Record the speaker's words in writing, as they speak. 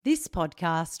This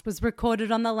podcast was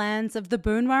recorded on the lands of the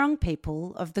Boonwurrung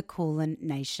people of the Kulin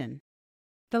Nation.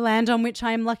 The land on which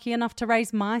I am lucky enough to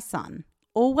raise my son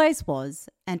always was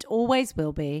and always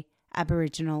will be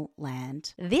Aboriginal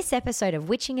land. This episode of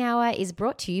Witching Hour is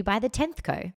brought to you by the 10th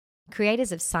Co,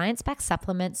 creators of science-backed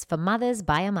supplements for mothers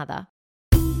by a mother.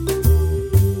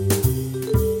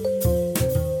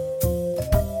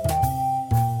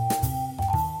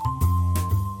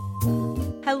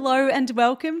 Hello and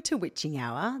welcome to Witching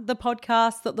Hour, the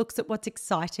podcast that looks at what's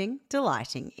exciting,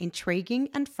 delighting, intriguing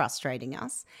and frustrating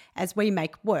us as we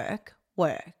make work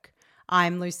work.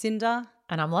 I'm Lucinda.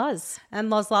 And I'm Loz. And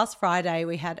Loz, last Friday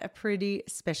we had a pretty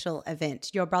special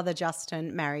event. Your brother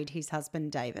Justin married his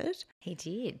husband David. He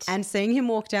did. And seeing him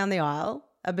walk down the aisle,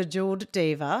 a bejeweled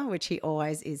diva, which he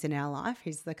always is in our life.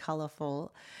 He's the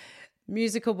colourful,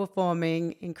 musical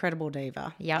performing, incredible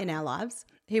diva in our lives.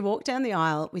 He walked down the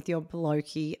aisle with your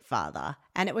blokey father,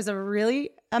 and it was a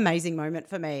really amazing moment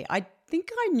for me. I think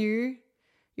I knew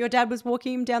your dad was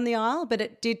walking him down the aisle, but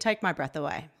it did take my breath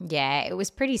away. Yeah, it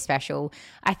was pretty special.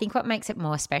 I think what makes it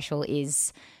more special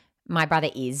is my brother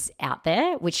is out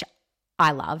there, which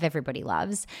I love, everybody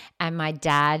loves, and my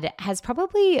dad has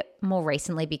probably more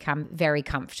recently become very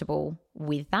comfortable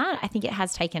with that. I think it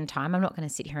has taken time. I'm not going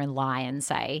to sit here and lie and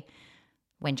say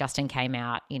when Justin came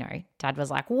out, you know, Dad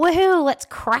was like, woohoo, let's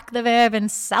crack the verb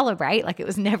and celebrate. Like, it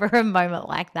was never a moment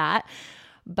like that.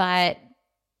 But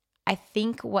I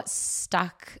think what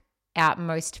stuck out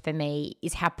most for me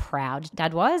is how proud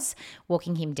Dad was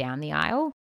walking him down the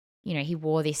aisle. You know, he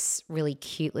wore this really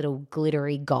cute little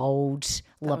glittery gold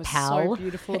lapel. It was so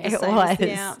beautiful. The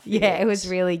outfit. Yeah, it was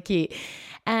really cute.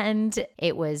 And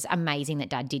it was amazing that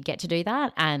Dad did get to do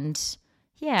that. And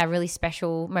yeah, a really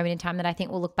special moment in time that I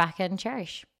think we'll look back and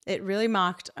cherish. It really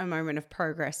marked a moment of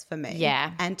progress for me.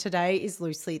 Yeah. And today is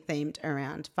loosely themed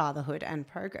around fatherhood and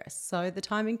progress. So the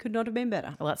timing could not have been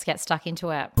better. Let's get stuck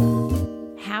into it.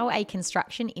 How a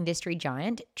construction industry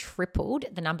giant tripled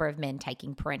the number of men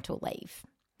taking parental leave.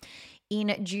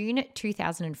 In June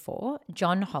 2004,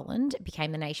 John Holland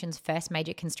became the nation's first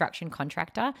major construction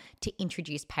contractor to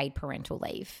introduce paid parental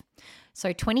leave.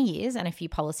 So 20 years and a few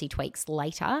policy tweaks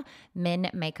later,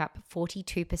 men make up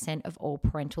 42% of all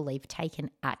parental leave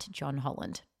taken at John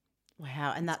Holland.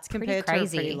 Wow, and that's compared to a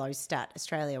pretty low stat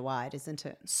Australia-wide, isn't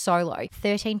it? So low.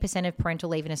 13% of parental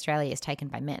leave in Australia is taken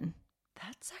by men.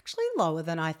 That's actually lower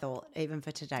than I thought, even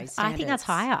for today's standards. I think that's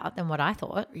higher than what I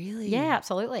thought. Really? Yeah,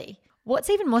 absolutely.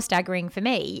 What's even more staggering for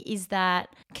me is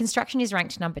that construction is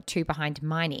ranked number 2 behind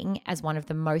mining as one of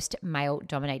the most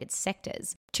male-dominated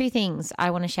sectors. 2 things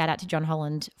I want to shout out to John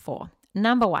Holland for.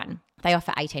 Number 1, they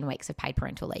offer 18 weeks of paid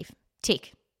parental leave.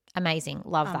 Tick. Amazing.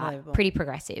 Love that. Pretty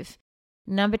progressive.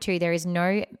 Number 2, there is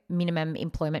no minimum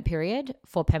employment period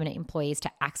for permanent employees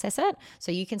to access it.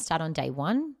 So you can start on day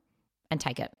 1 and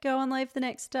take it. Go on leave the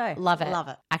next day. Love it. Love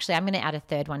it. Actually, I'm going to add a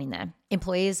third one in there.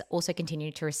 Employers also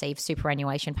continue to receive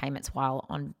superannuation payments while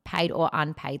on paid or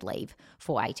unpaid leave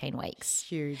for 18 weeks.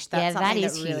 Huge. That's something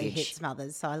that really hits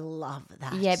mothers. So I love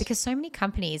that. Yeah, because so many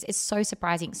companies, it's so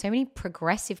surprising, so many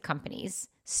progressive companies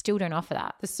still don't offer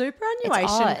that. The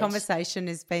superannuation conversation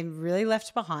has been really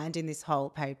left behind in this whole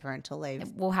paid parental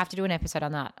leave. We'll have to do an episode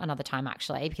on that another time,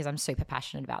 actually, because I'm super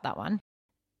passionate about that one.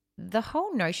 The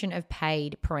whole notion of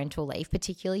paid parental leave,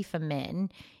 particularly for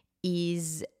men,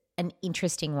 is an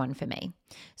interesting one for me.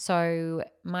 So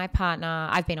my partner,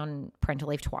 I've been on parental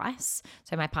leave twice.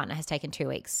 So my partner has taken 2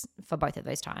 weeks for both of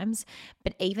those times.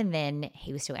 But even then,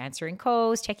 he was still answering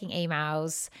calls, checking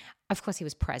emails. Of course, he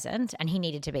was present, and he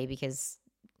needed to be because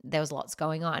there was lots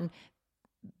going on.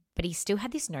 But he still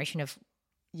had this notion of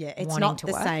it's not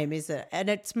the same, is it? And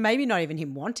it's maybe not even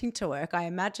him wanting to work. I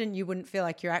imagine you wouldn't feel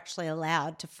like you're actually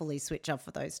allowed to fully switch off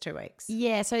for those 2 weeks.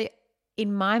 Yeah, so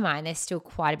in my mind, there's still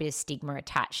quite a bit of stigma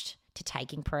attached to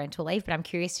taking parental leave, but I'm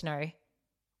curious to know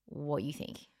what you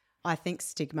think. I think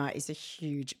stigma is a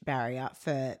huge barrier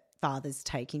for fathers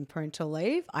taking parental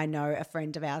leave. I know a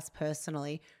friend of ours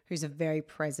personally who's a very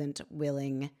present,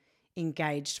 willing,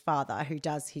 engaged father who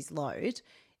does his load.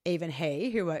 Even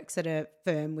he, who works at a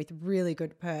firm with really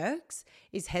good perks,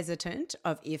 is hesitant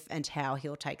of if and how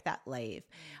he'll take that leave.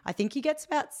 I think he gets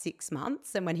about 6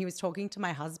 months, and when he was talking to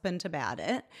my husband about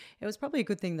it, it was probably a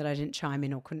good thing that I didn't chime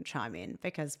in or couldn't chime in,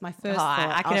 because my first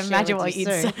thought, I can imagine what you'd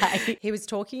say. He was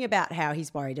talking about how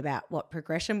he's worried about what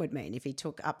progression would mean if he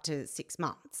took up to 6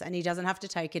 months, and he doesn't have to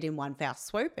take it in one foul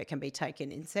swoop. It can be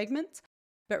taken in segments.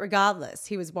 But regardless,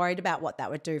 he was worried about what that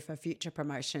would do for future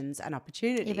promotions and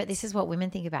opportunities. Yeah, but this is what women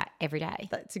think about every day.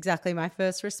 That's exactly my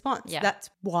first response. Yeah. That's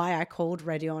why I called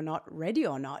ready or not ready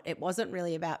or not. It wasn't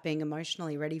really about being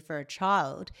emotionally ready for a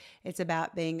child. It's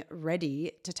about being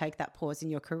ready to take that pause in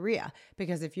your career.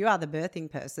 Because if you are the birthing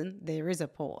person, there is a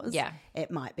pause. Yeah.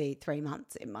 It might be 3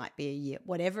 months, it might be a year,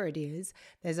 whatever it is,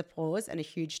 there's a pause and a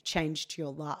huge change to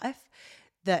your life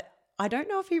that I don't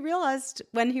know if he realized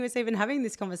when he was even having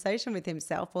this conversation with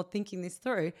himself or thinking this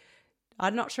through.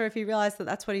 I'm not sure if he realized that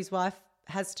that's what his wife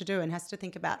has to do and has to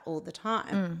think about all the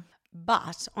time.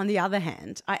 But on the other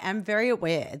hand, I am very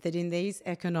aware that in these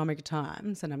economic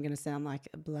times, and I'm going to sound like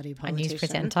a bloody politician, A news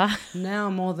presenter. now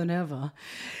more than ever,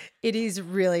 it is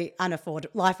really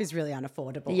unaffordable. Life is really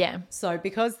unaffordable. Yeah. So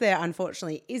because there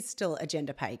unfortunately is still a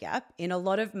gender pay gap in a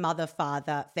lot of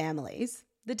mother-father families,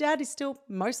 the dad is still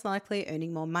most likely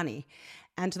earning more money.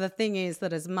 And the thing is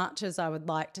that as much as I would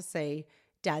like to see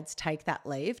dads take that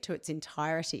leave to its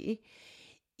entirety,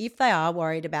 if they are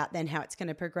worried about then how it's going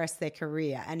to progress their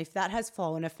career and if that has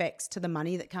flow-on effects to the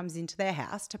money that comes into their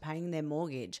house, to paying their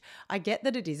mortgage, I get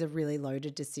that it is a really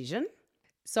loaded decision.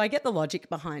 So I get the logic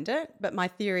behind it, but my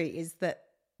theory is that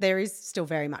there is still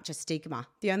very much a stigma.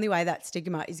 The only way that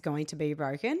stigma is going to be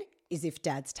broken is if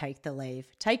dads take the leave.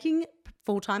 Taking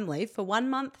full-time leave for 1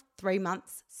 month, 3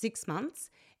 months, 6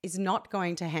 months is not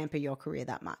going to hamper your career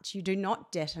that much. You do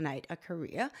not detonate a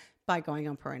career by going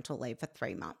on parental leave for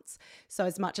 3 months. So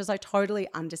as much as I totally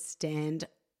understand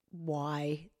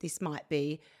why this might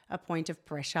be a point of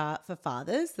pressure for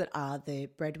fathers that are the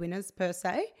breadwinners per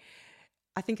se,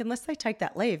 I think unless they take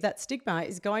that leave, that stigma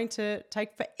is going to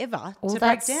take forever to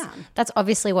break down. That's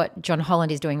obviously what John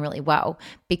Holland is doing really well,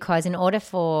 because in order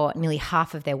for nearly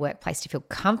half of their workplace to feel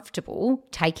comfortable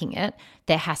taking it,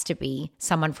 there has to be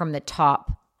someone from the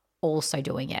top also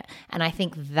doing it. And I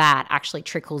think that actually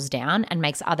trickles down and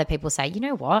makes other people say, you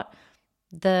know what,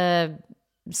 the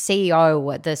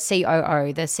CEO, the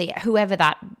COO, whoever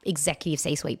that executive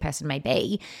C-suite person may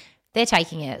be, they're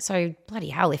taking it. So bloody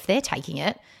hell, if they're taking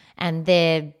it, and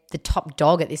they're the top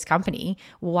dog at this company,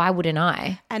 why wouldn't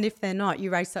I? And if they're not, you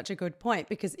raise such a good point,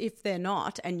 because if they're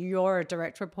not and you're a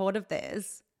direct report of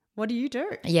theirs, what do you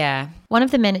do? Yeah. One of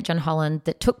the men at John Holland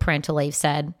that took parental leave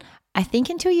said, I think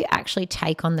until you actually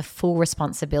take on the full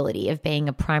responsibility of being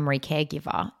a primary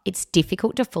caregiver, it's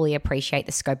difficult to fully appreciate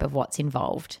the scope of what's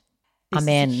involved. This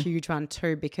Amen. is a huge one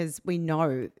too, because we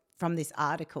know from this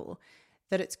article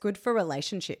that it's good for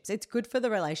relationships. It's good for the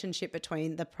relationship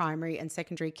between the primary and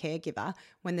secondary caregiver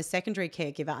when the secondary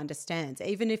caregiver understands,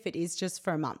 even if it is just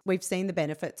for a month. We've seen the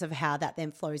benefits of how that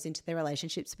then flows into their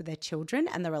relationships with their children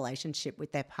and the relationship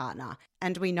with their partner.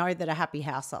 And we know that a happy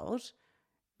household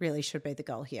really should be the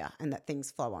goal here, and that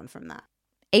things flow on from that.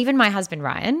 Even my husband,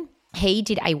 Ryan, he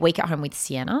did a week at home with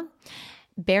Sienna.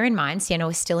 Bear in mind, Sienna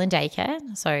was still in daycare,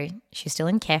 so she's still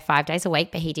in care 5 days a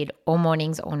week, but he did all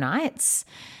mornings, all nights.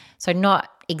 So not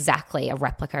exactly a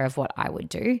replica of what I would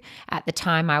do. At the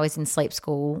time, I was in sleep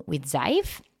school with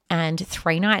Zave, and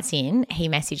 3 nights in, he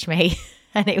messaged me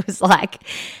and it was like,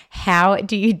 how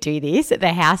do you do this?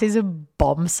 The house is a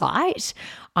bomb site.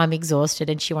 I'm exhausted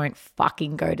and she won't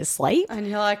fucking go to sleep. And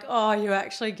you're like, oh, you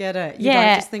actually get it. You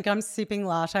don't just think I'm sipping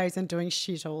lattes and doing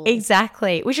shit all.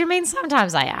 Exactly, which I mean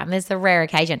sometimes I am. There's the rare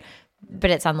occasion.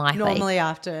 But it's unlikely. Normally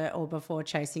after or before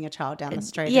chasing a child down the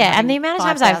street. Yeah, and the amount of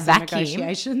times I vacuum,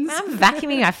 negotiations. I'm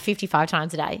vacuuming like 55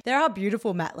 times a day. There are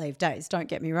beautiful mat leave days, don't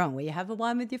get me wrong, where you have a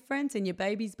wine with your friends and your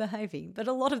baby's behaving. But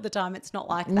a lot of the time it's not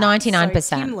like that. 99%.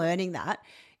 So him learning that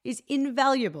is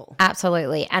invaluable.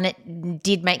 Absolutely. And it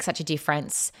did make such a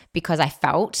difference because I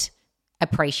felt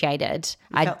appreciated.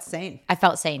 I felt seen. I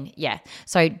felt seen, yeah.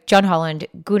 So John Holland,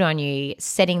 good on you,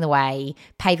 setting the way,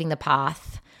 paving the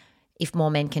path. If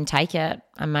more men can take it,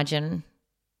 imagine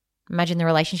the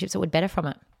relationships that would better from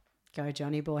it. Go,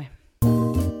 Johnny boy.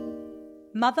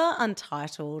 Mother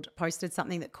Untitled posted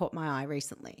something that caught my eye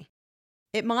recently.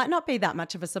 It might not be that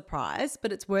much of a surprise,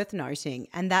 but it's worth noting,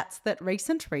 and that's that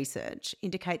recent research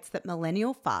indicates that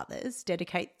millennial fathers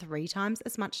dedicate 3 times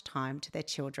as much time to their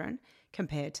children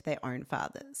compared to their own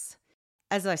fathers.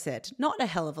 As I said, not a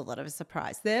hell of a lot of a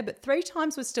surprise there, but 3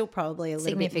 times was still probably a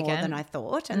little bit more than I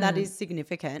thought, and that is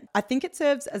significant. I think it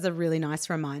serves as a really nice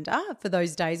reminder for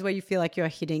those days where you feel like you're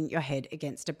hitting your head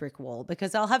against a brick wall,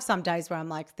 because I'll have some days where I'm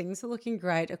like, things are looking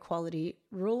great, equality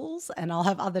rules, and I'll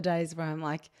have other days where I'm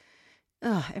like,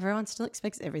 oh, everyone still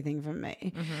expects everything from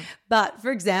me. Mm-hmm. But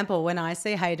for example, when I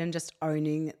see Hayden just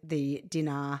owning the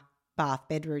dinner bath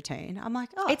bed routine, I'm like,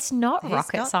 oh, it's not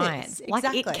rocket science. Like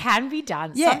it can be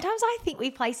done. Yeah. Sometimes I think we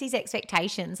place these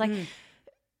expectations like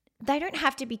they don't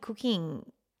have to be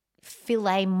cooking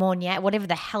filet mignon, whatever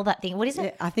the hell that thing. What is it?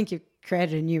 Yeah, I think you've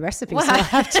created a new recipe, so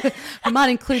I might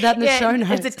include that in the show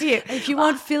notes. It's a tip. If you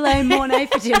want filet mignon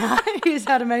for dinner, here's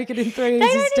how to make it in 3 They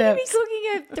easy don't steps. need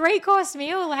to be cooking a 3-course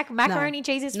meal. Like macaroni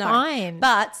cheese is fine.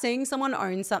 But seeing someone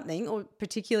own something, or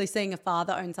particularly seeing a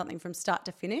father own something from start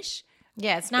to finish,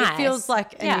 yeah, it's nice. it feels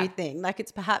like a new thing. Like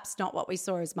it's perhaps not what we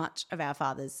saw as much of our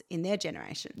fathers in their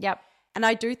generation. Yep. And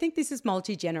I do think this is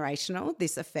multi-generational,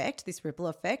 this effect, this ripple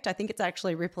effect. I think it's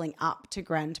actually rippling up to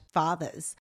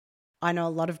grandfathers. I know a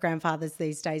lot of grandfathers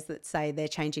these days that say they're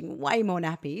changing way more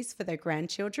nappies for their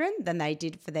grandchildren than they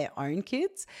did for their own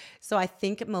kids. So I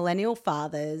think millennial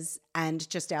fathers and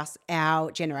just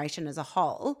our generation as a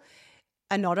whole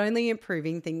are not only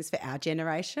improving things for our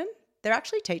generation, they're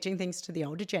actually teaching things to the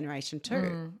older generation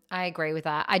too. I agree with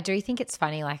that. I do think it's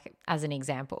funny, like as an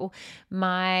example,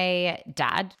 my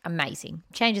dad, amazing,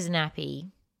 changes a nappy.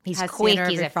 He's quick,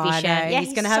 he's efficient. Friday. Yeah,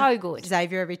 he's going to so have good.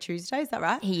 Xavier every Tuesday, is that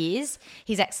right? He is.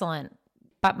 He's excellent.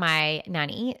 But my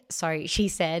nanny, so she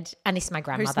said, and this is my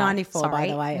grandmother. Who's 94, by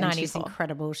the way, and 94. she's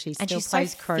incredible. She And still she's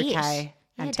plays so fit. croquet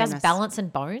and Yeah, tennis. does balance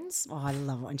and bones. Oh, I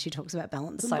love it when she talks about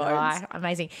balance and So do bones. I.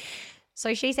 Amazing.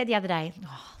 So she said the other day,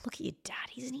 oh, look at your dad.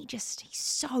 Isn't he he's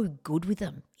so good with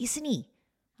them, isn't he?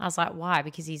 I was like, why?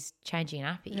 Because he's changing a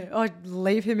nappy. Yeah, I'd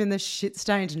leave him in the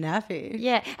shit-stained nappy.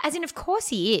 Yeah, as in, of course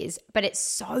he is, but it's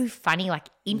so funny, like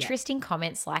interesting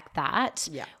comments like that.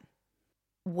 Yeah.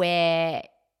 Where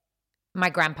my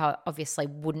grandpa obviously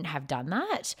wouldn't have done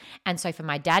that. And so for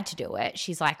my dad to do it,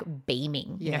 she's like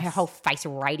beaming. You know, her whole face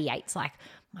radiates like,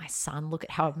 my son, look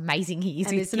at how amazing he is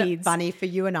And with isn't kids. it funny for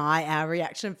you and I, our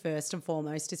reaction first and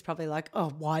foremost is probably like,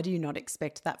 oh, why do you not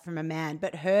expect that from a man?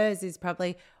 But hers is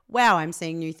probably, wow, I'm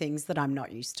seeing new things that I'm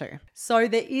not used to. So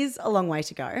there is a long way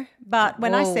to go. But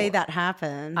when I see that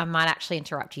happen. I might actually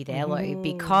interrupt you there, Lou,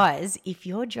 because if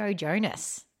you're Joe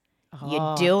Jonas,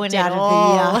 you're doing it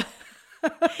all.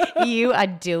 You are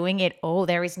doing it all.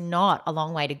 There is not a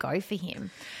long way to go for him.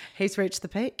 He's reached the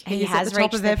peak. He has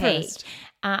reached the peak.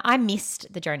 I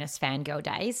missed the Jonas fangirl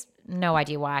days. No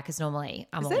idea why, because normally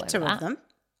I'm all over Is there two that. of them?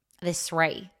 There's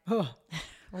 3. Oh,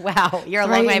 Wow, you're a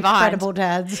 3 long way behind. incredible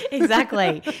dads.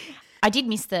 Exactly. I did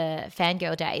miss the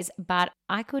fangirl days, but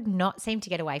I could not seem to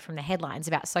get away from the headlines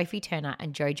about Sophie Turner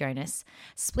and Joe Jonas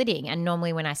splitting. And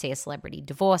normally when I see a celebrity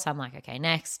divorce, I'm like, okay,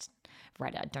 next.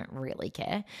 Right, I don't really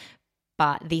care.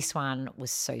 But this one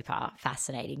was super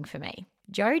fascinating for me.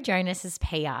 Joe Jonas's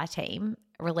PR team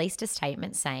released a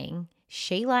statement saying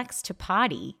she likes to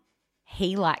party,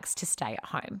 he likes to stay at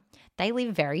home. They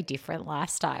live very different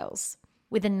lifestyles.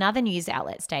 With another news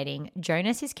outlet stating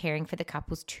Jonas is caring for the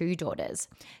couple's 2 daughters,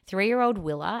 3-year-old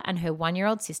Willa and her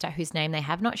 1-year-old sister, whose name they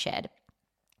have not shared,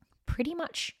 pretty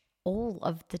much all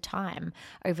of the time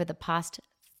over the past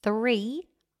 3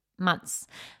 months.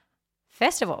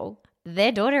 First of all,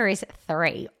 their daughter is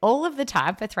 3 all of the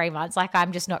time for 3 months. Like,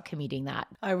 I'm just not commuting that.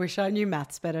 I wish I knew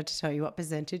maths better to tell you what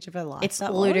percentage of her life It's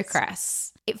that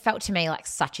ludicrous. It felt to me like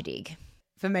such a dig.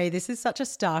 For me, this is such a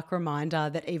stark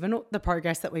reminder that even the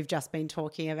progress that we've just been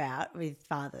talking about with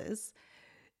fathers,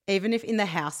 even if in the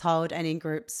household and in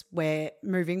groups we're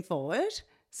moving forward,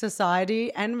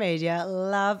 society and media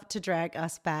love to drag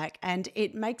us back. And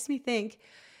it makes me think,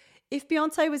 if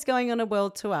Beyonce was going on a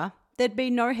world tour, there'd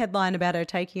be no headline about her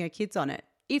taking her kids on it.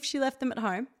 If she left them at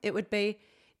home, it would be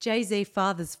Jay-Z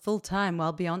fathers full-time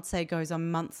while Beyonce goes on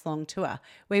months-long tour.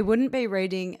 We wouldn't be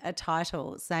reading a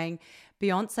title saying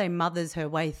Beyonce mothers her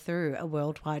way through a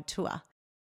worldwide tour.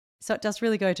 So it does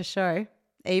really go to show,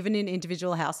 even in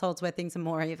individual households where things are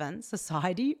more even,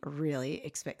 society really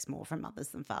expects more from mothers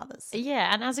than fathers.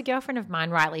 Yeah, and as a girlfriend of mine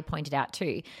rightly pointed out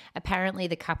too, apparently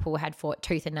the couple had fought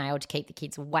tooth and nail to keep the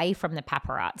kids away from the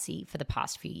paparazzi for the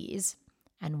past few years.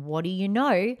 And what do you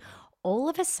know? All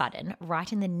of a sudden,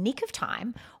 right in the nick of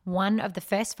time, one of the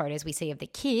first photos we see of the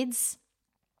kids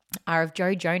are of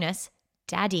Joe Jonas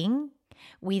dadding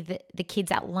with the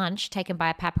kids at lunch taken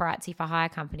by a paparazzi for hire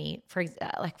company. For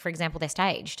example, they're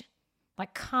staged.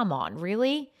 Like, come on,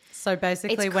 really? So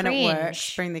basically It's when cringe. it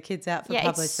works, bring the kids out for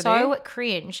publicity. It's so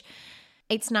cringe.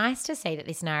 It's nice to see that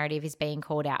this narrative is being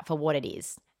called out for what it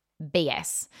is.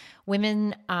 BS.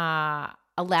 Women are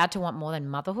allowed to want more than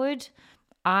motherhood.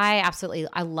 I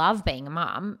love being a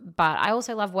mum, but I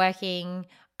also love working.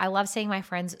 I love seeing my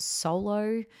friends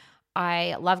solo.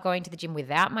 I love going to the gym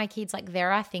without my kids. Like,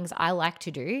 there are things I like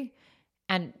to do.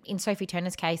 And in Sophie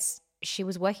Turner's case, she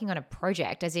was working on a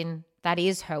project, as in that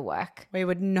is her work. We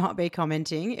would not be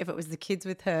commenting if it was the kids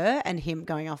with her and him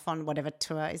going off on whatever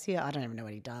tour is here. I don't even know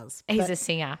what he does. He's a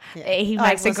singer. Yeah. He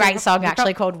makes a was great it- song you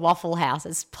actually called Waffle House.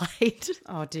 It's played.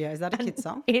 Oh dear, is that a kid's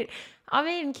song?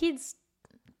 Kids,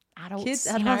 adults, Kids,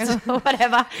 you know, adults. or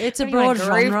whatever. It's a What do you want broad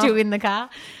to groove genre. to in the car.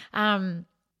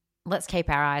 Let's keep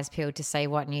our eyes peeled to see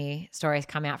what new stories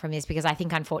come out from this, because I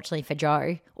think unfortunately for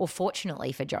Joe, or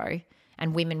fortunately for Joe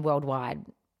and women worldwide,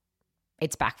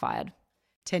 it's backfired.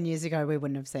 10 years ago, we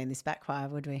wouldn't have seen this backfire,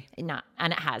 would we? No,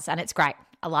 and it has, and it's great.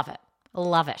 I love it.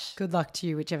 Love it. Good luck to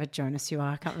you, whichever Jonas you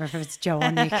are. I can't remember if it's Joe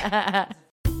or Nick.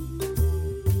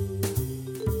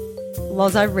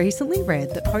 Loz, I recently read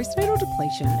that postnatal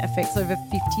depletion affects over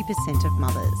 50% of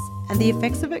mothers, and the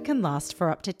effects of it can last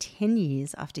for up to 10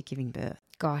 years after giving birth.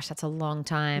 Gosh, that's a long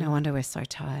time. No wonder we're so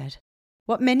tired.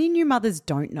 What many new mothers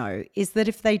don't know is that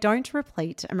if they don't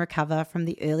replete and recover from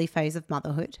the early phase of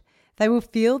motherhood, they will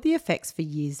feel the effects for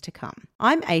years to come.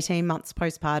 I'm 18 months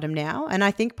postpartum now, and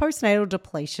I think postnatal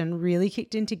depletion really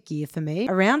kicked into gear for me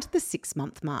around the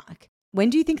 6-month mark. When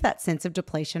do you think that sense of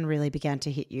depletion really began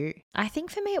to hit you? I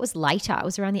think for me it was later. It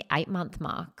was around the 8-month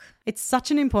mark. It's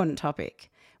such an important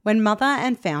topic. When mother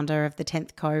and founder of the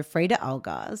 10th Co, Frida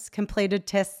Algarz, completed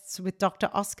tests with Dr.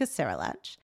 Oscar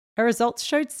Seralach, her results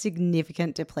showed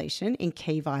significant depletion in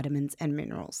key vitamins and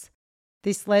minerals.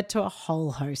 This led to a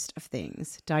whole host of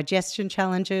things: digestion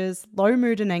challenges, low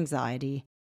mood and anxiety,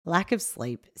 lack of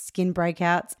sleep, skin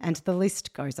breakouts, and the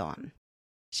list goes on.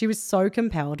 She was so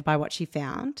compelled by what she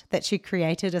found that she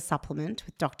created a supplement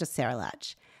with Dr.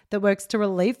 Seralach that works to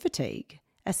relieve fatigue,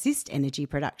 assist energy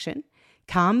production,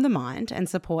 calm the mind, and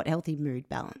support healthy mood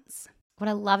balance. What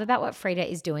I love about what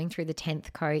Frida is doing through the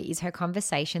 10th Co is her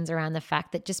conversations around the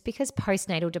fact that just because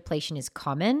postnatal depletion is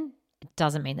common, it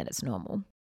doesn't mean that it's normal.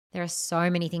 There are so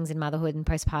many things in motherhood and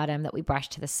postpartum that we brush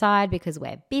to the side because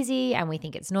we're busy and we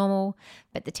think it's normal.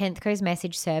 But the 10th Co's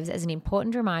message serves as an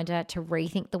important reminder to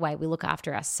rethink the way we look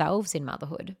after ourselves in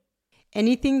motherhood.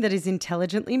 Anything that is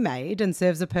intelligently made and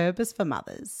serves a purpose for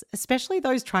mothers, especially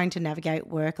those trying to navigate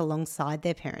work alongside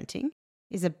their parenting,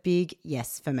 is a big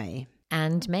yes for me.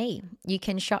 And me. You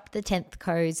can shop the 10th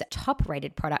Co's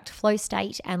top-rated product, Flow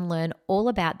State, and learn all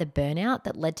about the burnout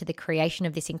that led to the creation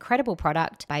of this incredible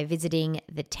product by visiting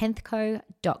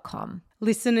the10thco.com.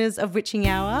 Listeners of Witching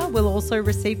Hour will also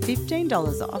receive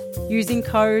 $15 off using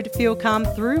code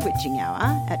FEELCALM through Witching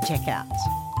Hour at checkout.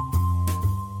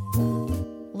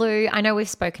 Lou, I know we've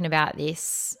spoken about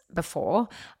this before.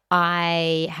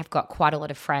 I have got quite a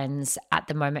lot of friends at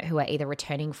the moment who are either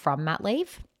returning from mat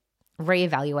leave,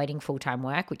 reevaluating full-time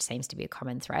work, which seems to be a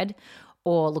common thread,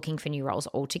 or looking for new roles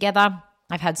altogether.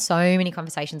 I've had so many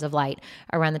conversations of late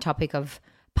around the topic of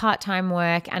part-time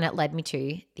work, and it led me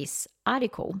to this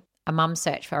article, A Mum's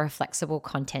Search for a Flexible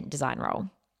Content Design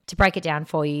Role. To break it down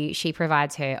for you, she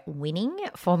provides her winning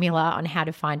formula on how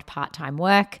to find part-time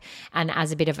work, and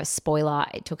as a bit of a spoiler,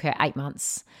 it took her 8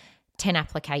 months, 10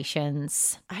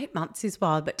 applications. 8 months is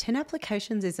wild, but 10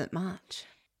 applications isn't much.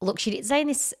 Look, she did say in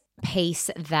this piece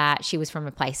that she was from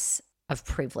a place of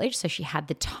privilege, so she had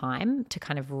the time to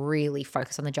kind of really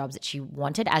focus on the jobs that she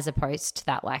wanted, as opposed to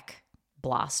that like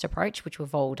blast approach, which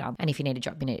we've all done. And if you need a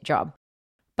job, you need a job.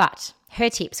 But her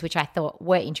tips, which I thought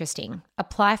were interesting: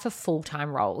 apply for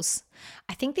full-time roles.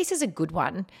 I think this is a good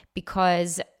one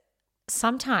because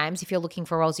sometimes if you're looking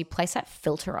for roles, you place that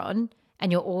filter on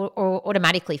and you're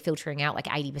automatically filtering out like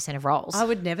 80% of roles. I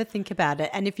would never think about it.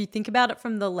 And if you think about it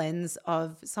from the lens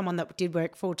of someone that did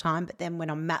work full time but then went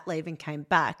on mat leave and came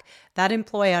back, that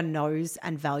employer knows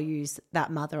and values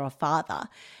that mother or father.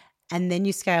 And then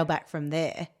you scale back from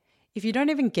there. If you don't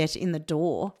even get in the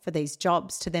door for these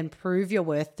jobs to then prove your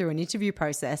worth through an interview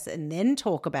process and then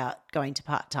talk about going to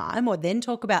part-time or then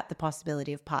talk about the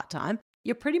possibility of part-time,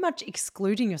 you're pretty much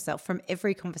excluding yourself from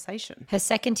every conversation. Her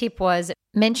second tip was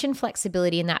mention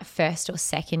flexibility in that first or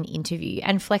second interview.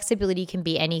 And flexibility can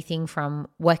be anything from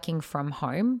working from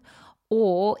home,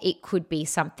 or it could be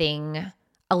something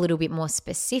a little bit more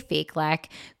specific, like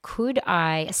could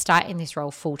I start in this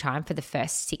role full-time for the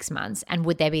first 6 months, and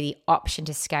would there be the option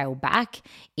to scale back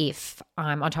if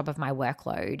I'm on top of my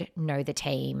workload, know the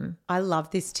team? I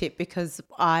love this tip because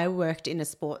I worked in a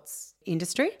sports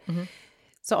industry. Mm-hmm.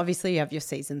 So obviously you have your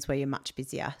seasons where you're much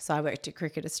busier. So I worked at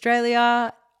Cricket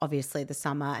Australia. Obviously the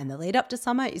summer and the lead up to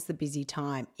summer is the busy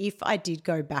time. If I did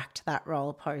go back to that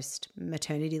role post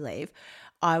maternity leave,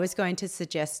 I was going to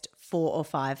suggest 4 or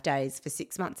 5 days for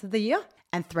 6 months of the year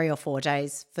and 3 or 4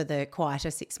 days for the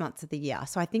quieter 6 months of the year.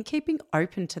 So I think keeping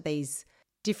open to these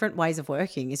different ways of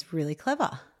working is really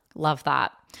clever. Love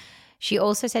that. She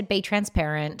also said be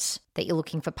transparent that you're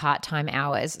looking for part-time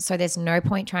hours. So there's no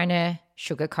point trying to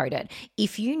sugarcoat it.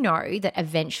 If you know that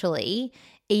eventually,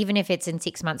 even if it's in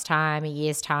 6 months' time, a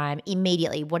year's time,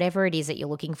 immediately, whatever it is that you're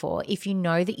looking for, if you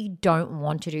know that you don't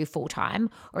want to do full-time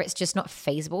or it's just not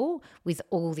feasible with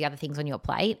all the other things on your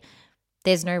plate,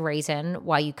 There's no reason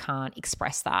why you can't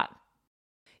express that.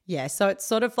 Yeah, so it's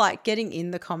sort of like getting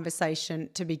in the conversation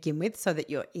to begin with so that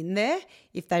you're in there.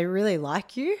 If they really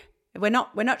like you, we're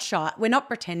not shy. We're not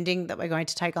pretending that we're going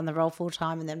to take on the role full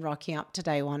time and then rocking up to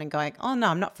day one and going, oh no,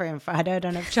 I'm not free on Friday, I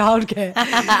don't have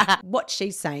childcare. What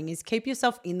she's saying is keep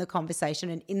yourself in the conversation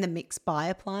and in the mix by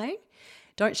applying.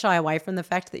 Don't shy away from the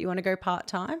fact that you want to go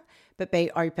part-time, but be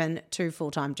open to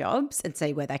full-time jobs and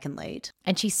see where they can lead.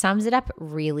 And she sums it up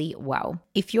really well.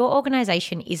 If your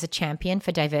organisation is a champion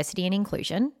for diversity and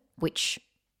inclusion, which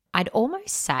I'd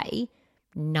almost say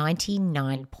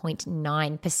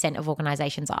 99.9% of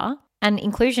organisations are, and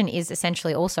inclusion is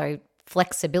essentially also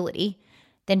flexibility,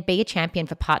 then be a champion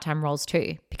for part-time roles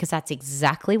too, because that's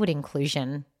exactly what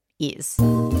inclusion is.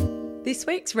 This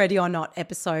week's Ready or Not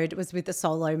episode was with the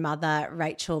solo mother,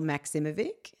 Rachel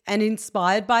Maximovic, and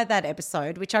inspired by that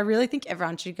episode, which I really think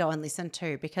everyone should go and listen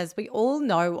to because we all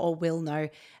know or will know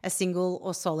a single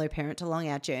or solo parent along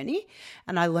our journey,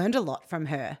 and I learned a lot from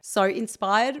her. So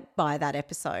inspired by that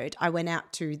episode, I went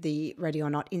out to the Ready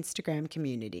or Not Instagram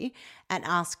community and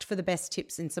asked for the best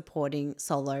tips in supporting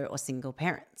solo or single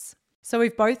parents. So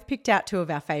we've both picked out two of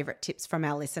our favourite tips from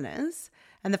our listeners.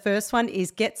 And the first one is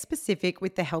get specific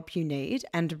with the help you need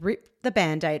and rip the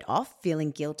Band-Aid off feeling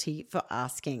guilty for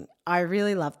asking. I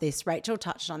really love this. Rachel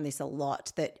touched on this a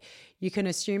lot, that you can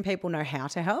assume people know how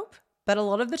to help, but a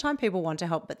lot of the time people want to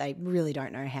help, but they really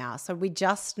don't know how. So we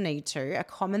just need to, a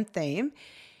common theme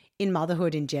in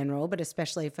motherhood in general, but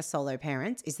especially for solo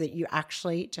parents, is that you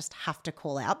actually just have to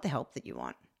call out the help that you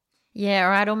want. Yeah,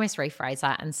 or I'd almost rephrase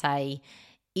that and say,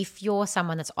 if you're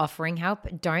someone that's offering help,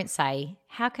 don't say,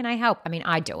 how can I help? I mean,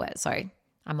 I do it. So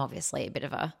I'm obviously a bit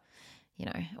of a,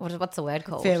 what's the word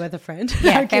called? Fair weather friend.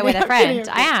 Yeah, fair weather friend.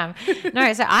 I am.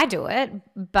 No, so I do it.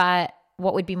 But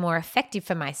what would be more effective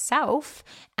for myself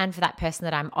and for that person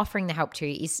that I'm offering the help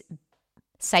to is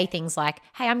say things like,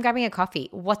 hey, I'm grabbing a coffee.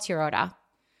 What's your order?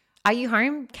 Are you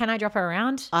home? Can I drop her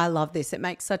around? I love this. It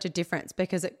makes such a difference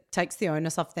because it takes the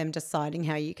onus off them deciding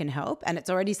how you can help, and it's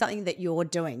already something that you're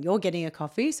doing. You're getting a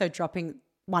coffee, so dropping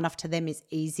one off to them is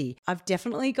easy. I've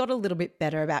definitely got a little bit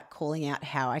better about calling out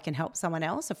how I can help someone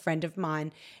else. A friend of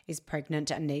mine is pregnant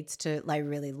and needs to lay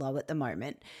really low at the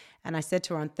moment, and I said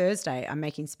to her on Thursday, I'm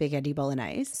making spaghetti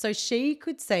bolognese. So she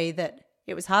could see that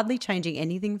it was hardly changing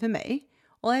anything for me.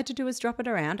 All I had to do was drop it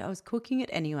around. I was cooking it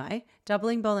anyway.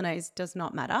 Doubling bolognese does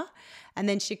not matter. And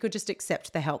then she could just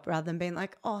accept the help rather than being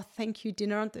like, oh, thank you.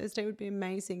 Dinner on Thursday would be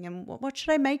amazing. And what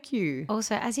should I make you?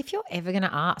 Also, as if you're ever going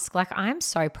to ask. Like, I'm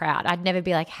so proud. I'd never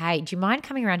be like, hey, do you mind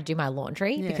coming around to do my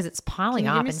laundry? Yeah. Because it's piling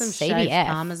up and some CBF. Shaved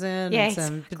parmesan and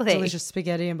some delicious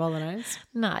spaghetti and bolognese.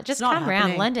 No, just come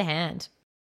around, lend a hand.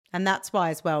 And that's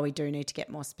why as well we do need to get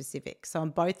more specific. So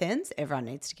on both ends, everyone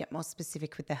needs to get more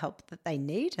specific with the help that they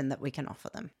need and that we can offer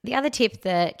them. The other tip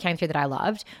that came through that I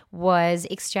loved was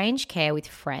exchange care with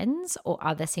friends or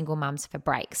other single mums for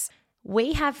breaks.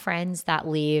 We have friends that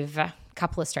live a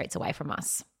couple of streets away from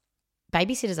us.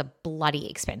 Babysitters are bloody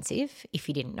expensive, if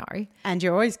you didn't know. And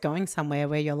you're always going somewhere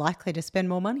where you're likely to spend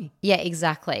more money. Yeah,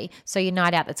 exactly. So your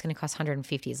night out that's going to cost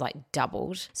 $150 is like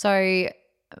doubled. So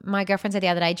my girlfriend said the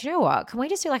other day, do you know what? Can we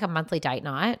just do like a monthly date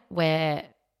night where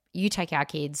you take our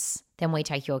kids, then we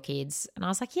take your kids? And I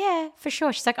was like, yeah, for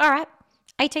sure. She's like, all right,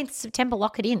 18th September,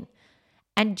 lock it in.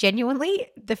 And genuinely,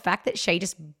 the fact that she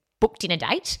just booked in a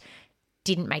date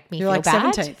didn't make me feel like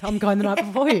bad. 17th. I'm going the night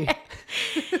before you.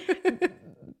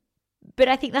 But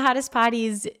I think the hardest part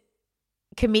is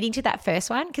committing to that first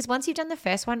one, because once you've done the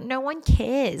first one, no one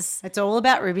cares. It's all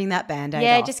about ripping that Band-Aid off.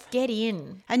 Yeah, just get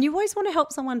in. And you always want to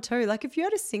help someone too. Like if you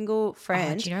had a single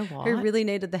friend do you know what? who really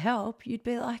needed the help, you'd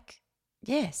be like,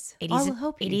 yes, I will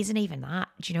help you. It isn't even that.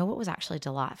 Do you know what was actually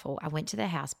delightful? I went to their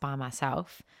house by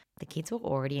myself. The kids were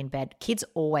already in bed. Kids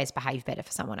always behave better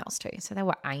for someone else too. So they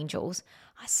were angels.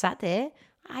 I sat there.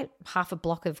 I ate half a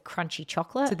block of crunchy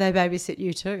chocolate. Did they babysit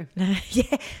you too?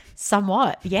 Yeah,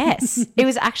 somewhat. Yes. It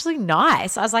was actually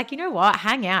nice. I was like, you know what?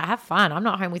 Hang out, have fun. I'm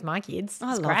not home with my kids.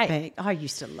 It's great. I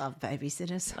used to love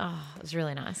babysitters. Oh, it was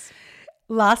really nice.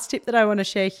 Last tip that I want to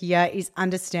share here is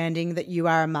understanding that you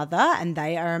are a mother and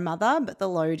they are a mother, but the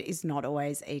load is not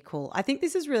always equal. I think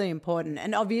this is really important.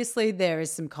 And obviously there is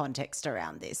some context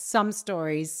around this. Some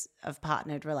stories of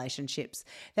partnered relationships,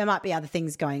 there might be other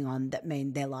things going on that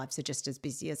mean their lives are just as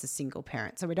busy as a single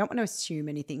parent. So we don't want to assume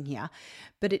anything here,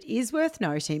 but it is worth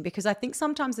noting because I think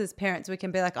sometimes as parents we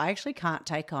can be like, I actually can't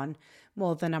take on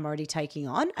more than I'm already taking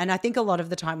on. And I think a lot of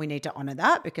the time we need to honor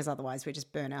that because otherwise we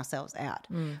just burn ourselves out.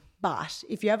 But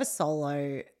if you have a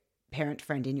solo parent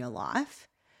friend in your life,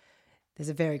 there's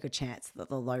a very good chance that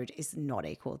the load is not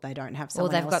equal. They don't have Well,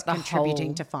 someone they've else got the contributing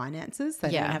whole- to finances.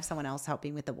 They Yeah. don't have someone else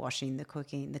helping with the washing, the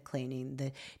cooking, the cleaning,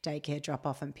 the daycare drop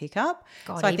off and pick up.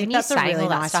 God, so I even think you that's a saying really all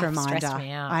that nice stuff reminder. stressed me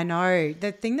out. I know.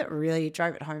 The thing that really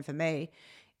drove it home for me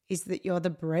is that you're the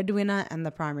breadwinner and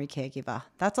the primary caregiver.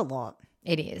 That's a lot.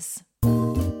 It is.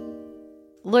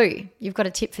 Lou, you've got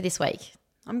a tip for this week.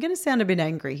 I'm going to sound a bit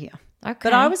angry here. Okay.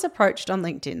 But I was approached on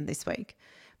LinkedIn this week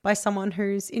by someone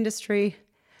whose industry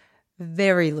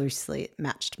very loosely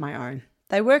matched my own.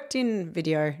 They worked in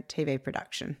video, TV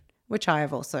production, which I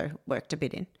have also worked a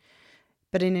bit in,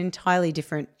 but in an entirely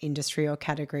different industry or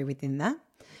category within that.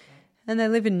 And they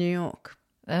live in New York.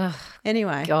 Ugh,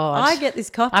 Anyway, God. I get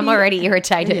this copy. I'm already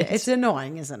irritated. Yeah, it's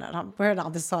annoying, isn't it? We're on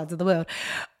other sides of the world.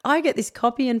 I get this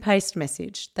copy and paste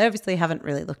message. They obviously haven't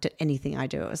really looked at anything I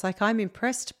do. It was like, I'm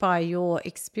impressed by your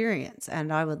experience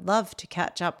and I would love to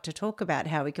catch up to talk about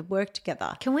how we could work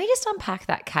together. Can we just unpack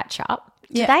that catch up?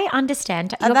 Yeah. Do they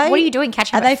understand? What are you doing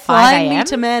catching up Are they at 5 flying me a.m.?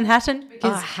 to Manhattan?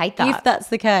 Because I hate that. If that's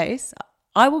the case,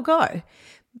 I will go.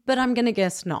 But I'm going to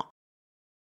guess not.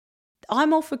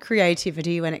 I'm all for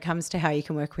creativity when it comes to how you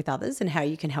can work with others and how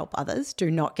you can help others. Do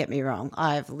not get me wrong.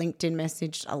 I've LinkedIn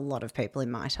messaged a lot of people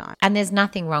in my time. And there's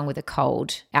nothing wrong with a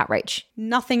cold outreach.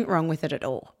 Nothing wrong with it at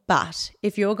all. But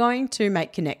if you're going to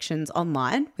make connections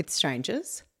online with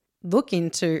strangers, look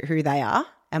into who they are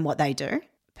and what they do,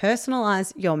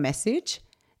 personalize your message,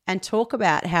 and talk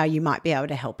about how you might be able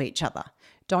to help each other.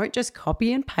 Don't just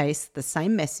copy and paste the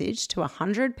same message to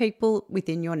 100 people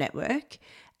within your network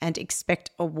and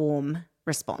expect a warm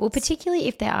response. Well, particularly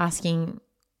if they're asking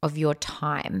of your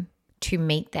time to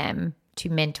meet them, to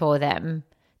mentor them,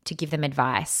 to give them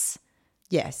advice.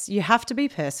 Yes, you have to be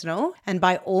personal and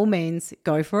by all means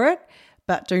go for it,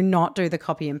 but do not do the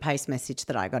copy and paste message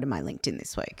that I got in my LinkedIn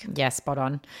this week. Yeah, spot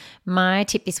on. My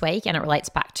tip this week, and it relates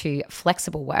back to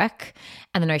flexible work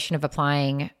and the notion of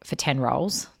applying for 10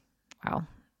 roles. Well,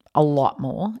 a lot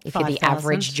more if you're the 5,000.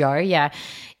 average Joe,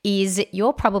 is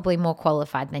you're probably more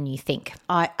qualified than you think.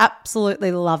 I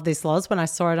absolutely love this, Loz. When I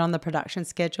saw it on the production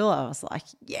schedule, I was like,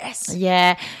 yes.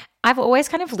 Yeah, I've always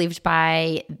kind of lived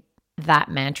by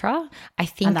that mantra. I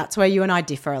think And that's where you and I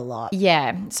differ a lot.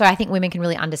 Yeah. So I think women can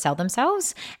really undersell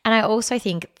themselves. And I also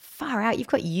think, far out, you've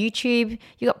got YouTube,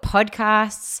 you've got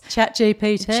podcasts,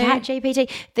 ChatGPT.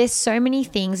 There's so many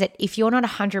things that if you're not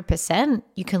 100%,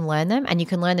 you can learn them and you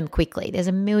can learn them quickly. There's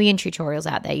a million tutorials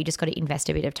out there. You just got to invest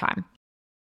a bit of time.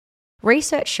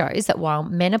 Research shows that while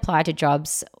men apply to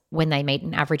jobs when they meet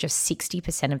an average of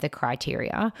 60% of the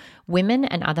criteria, women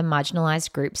and other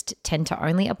marginalised groups tend to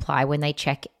only apply when they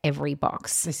check every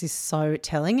box. This is so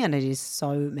telling and it is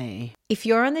so me. If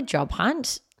you're on the job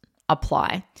hunt,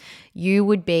 apply. You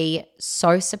would be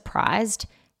so surprised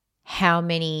how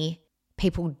many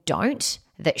people don't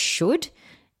that should,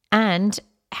 and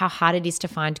how hard it is to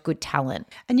find good talent.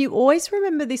 And you always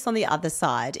remember this on the other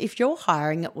side. If you're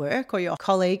hiring at work or your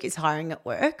colleague is hiring at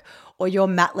work or your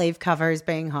mat leave cover is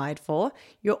being hired for,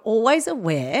 you're always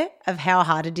aware of how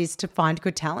hard it is to find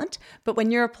good talent. But when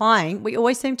you're applying, we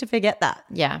always seem to forget that.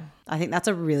 Yeah. I think that's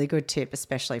a really good tip,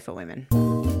 especially for women.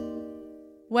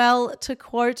 Well, to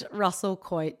quote Russell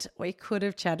Coight, we could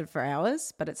have chatted for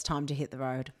hours, but it's time to hit the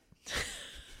road.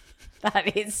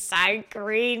 That is so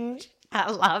cringe. I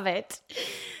love it.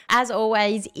 As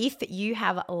always, if you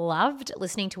have loved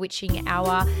listening to Witching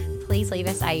Hour, please leave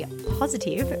us a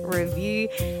positive review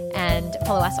and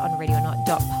follow us on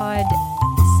readyornot.pod.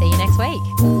 See you next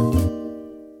week.